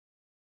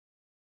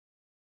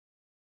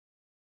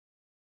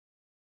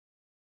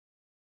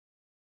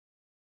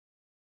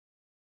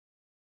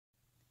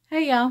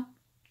Hey y'all,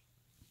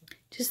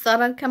 just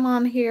thought I'd come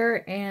on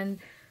here and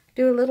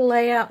do a little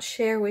layout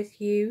share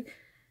with you.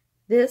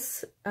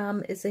 This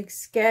is a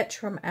sketch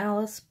from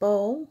Alice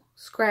Bowl,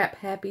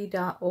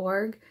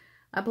 scraphappy.org.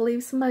 I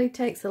believe somebody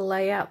takes a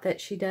layout that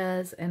she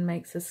does and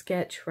makes a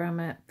sketch from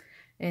it,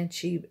 and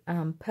she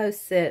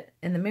posts it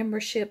in the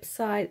membership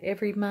site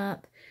every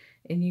month,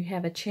 and you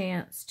have a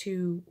chance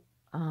to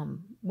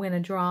win a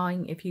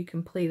drawing if you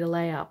complete a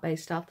layout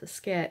based off the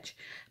sketch.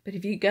 But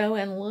if you go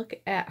and look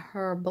at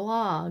her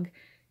blog,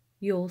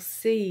 you'll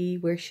see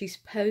where she's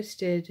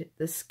posted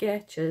the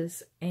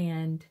sketches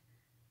and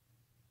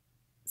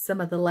some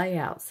of the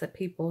layouts that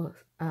people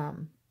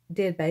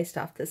did based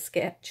off the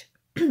sketch.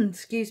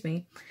 Excuse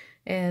me.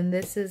 And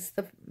this is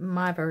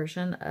my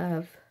version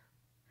of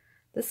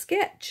the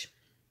sketch.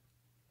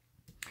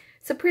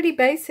 It's a pretty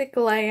basic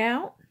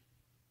layout.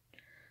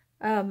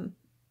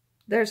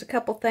 There's a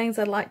couple things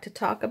I'd like to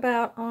talk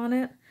about on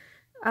it.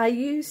 I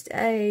used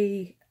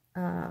a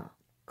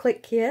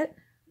click kit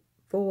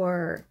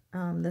for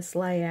this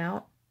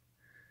layout.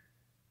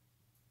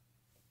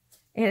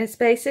 And it's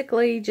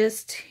basically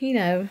just, you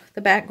know,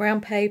 the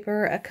background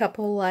paper, a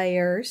couple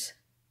layers.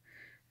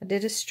 I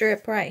did a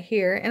strip right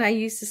here, and I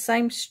used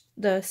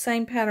the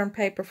same pattern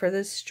paper for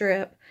this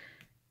strip,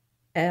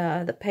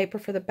 the paper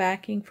for the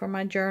backing for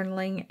my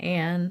journaling,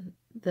 and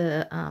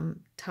the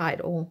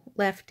title,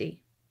 Lefty.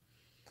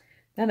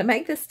 Now to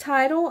make this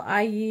title,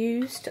 I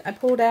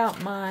pulled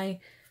out my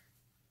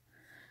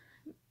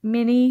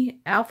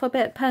mini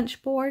alphabet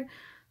punch board.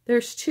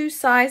 There's two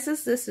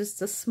sizes. This is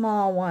the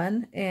small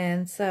one,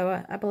 and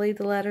so I believe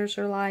the letters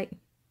are like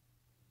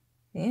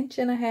 1.5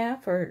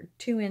 inches or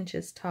 2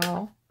 inches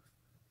tall.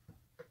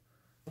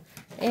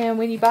 And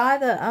when you buy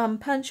the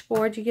punch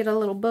board, you get a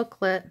little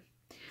booklet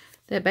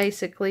that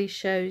basically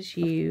shows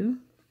you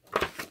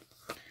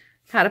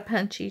how to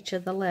punch each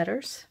of the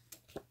letters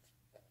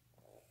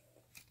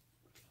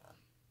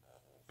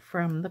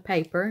from the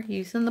paper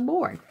using the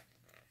board.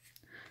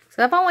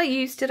 So I've only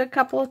used it a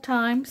couple of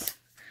times,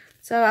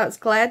 so I was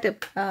glad to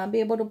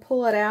be able to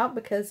pull it out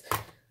because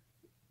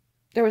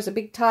there was a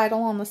big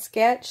title on the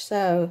sketch,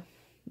 so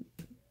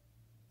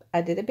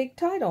I did a big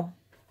title.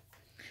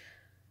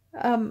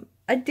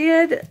 I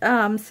did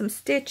some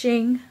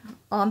stitching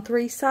on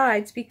 3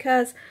 sides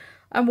because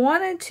I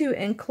wanted to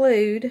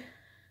include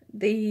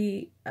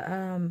the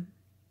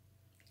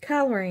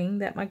coloring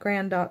that my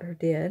granddaughter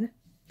did.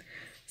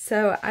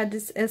 So I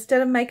just,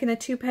 instead of making a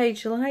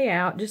 2-page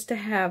layout, just to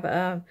have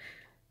a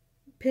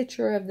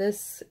picture of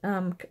this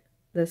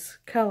this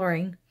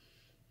coloring,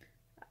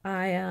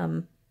 I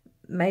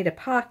made a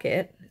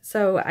pocket.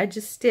 So I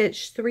just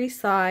stitched 3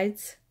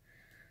 sides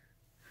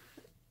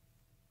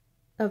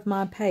of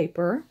my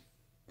paper,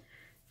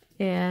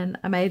 and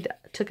I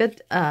took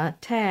a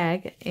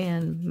tag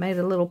and made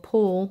a little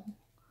pull,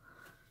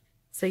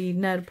 so you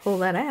know to pull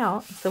that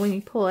out. So when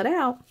you pull it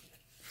out,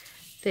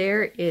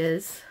 there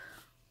is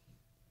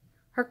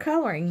her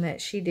coloring that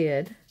she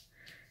did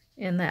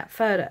in that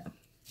photo.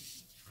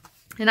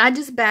 And I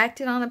just backed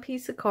it on a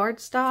piece of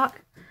cardstock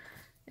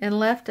and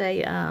left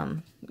a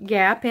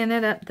gap in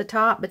it at the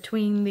top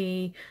between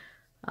the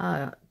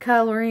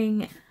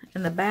coloring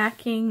and the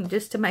backing,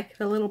 just to make it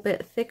a little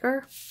bit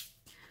thicker.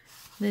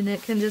 Then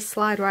it can just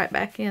slide right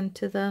back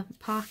into the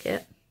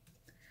pocket.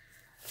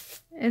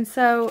 And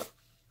so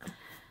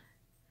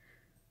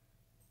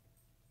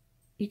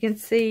you can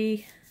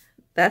see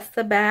that's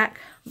the back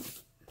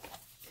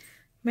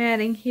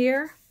matting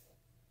here,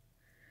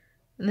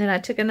 and then I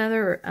took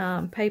another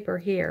paper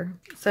here,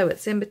 so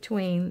it's in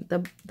between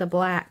the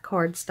black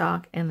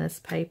cardstock and this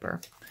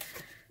paper.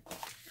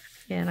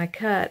 And I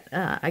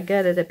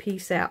gutted a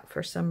piece out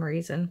for some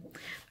reason.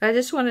 But I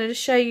just wanted to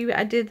show you,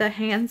 I did the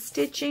hand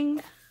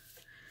stitching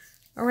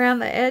around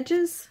the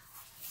edges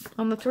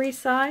on the 3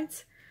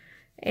 sides.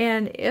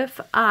 And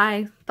if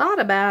I thought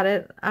about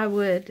it, I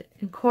would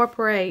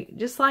incorporate,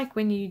 just like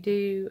when you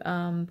do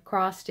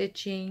cross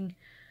stitching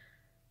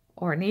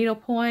or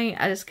needlepoint,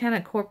 I just kind of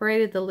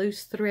incorporated the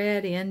loose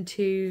thread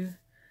into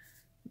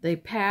the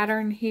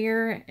pattern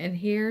here and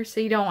here, so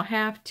you don't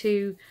have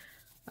to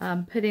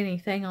put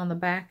anything on the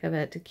back of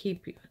it to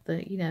keep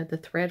the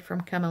thread from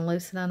coming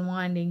loose and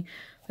unwinding.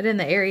 But in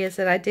the areas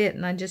that I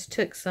didn't, I just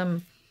took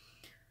some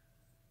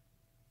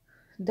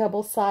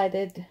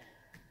double-sided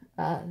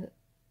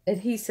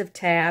adhesive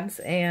tabs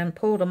and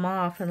pulled them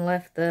off and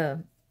left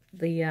the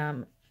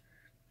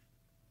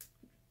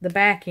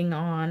backing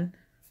on,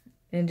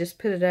 and just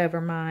put it over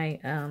my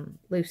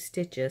loose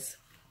stitches.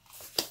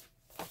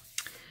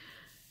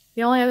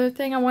 The only other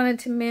thing I wanted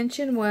to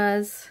mention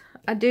was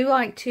I do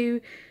like to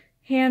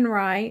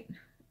handwrite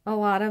a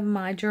lot of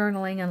my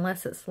journaling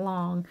unless it's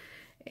long,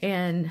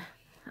 and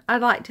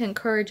I'd like to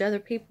encourage other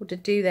people to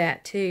do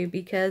that too,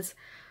 because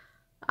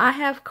I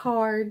have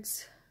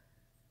cards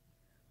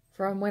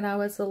from when I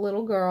was a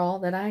little girl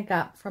that I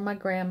got from my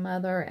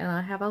grandmother, and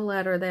I have a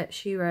letter that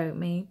she wrote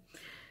me,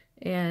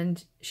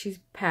 and she's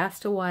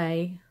passed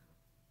away.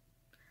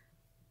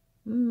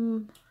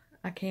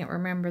 I can't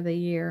remember the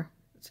year.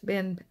 It's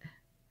been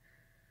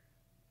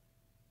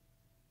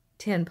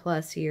 10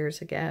 plus years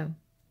ago.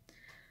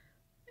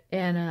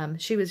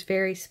 And she was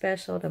very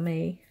special to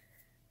me.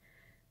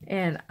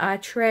 And I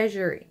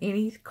treasure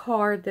any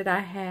card that I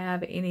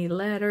have, any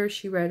letter.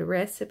 She wrote a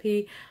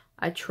recipe.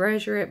 I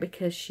treasure it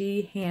because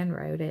she hand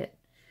wrote it.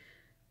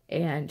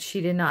 And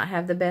she did not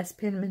have the best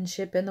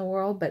penmanship in the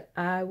world, but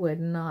I would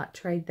not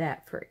trade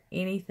that for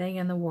anything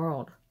in the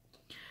world.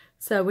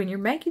 So when you're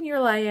making your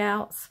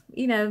layouts,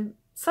 you know,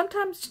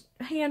 sometimes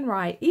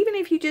handwrite, even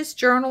if you just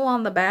journal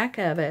on the back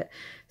of it,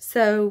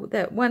 so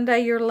that one day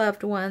your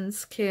loved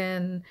ones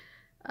can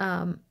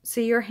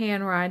see your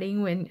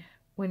handwriting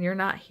when you're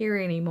not here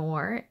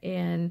anymore.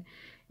 And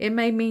it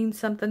may mean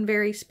something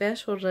very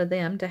special to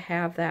them to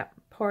have that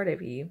part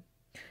of you.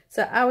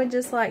 So I would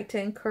just like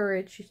to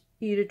encourage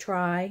you to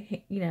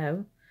try, you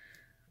know,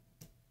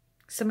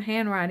 some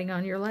handwriting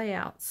on your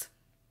layouts.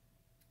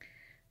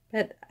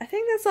 But I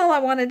think that's all I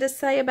wanted to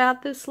say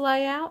about this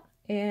layout.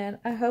 And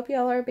I hope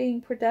y'all are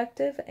being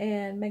productive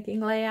and making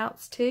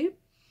layouts too,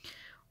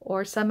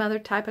 or some other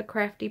type of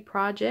crafty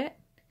project.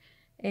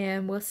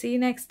 And we'll see you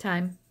next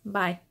time.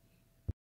 Bye.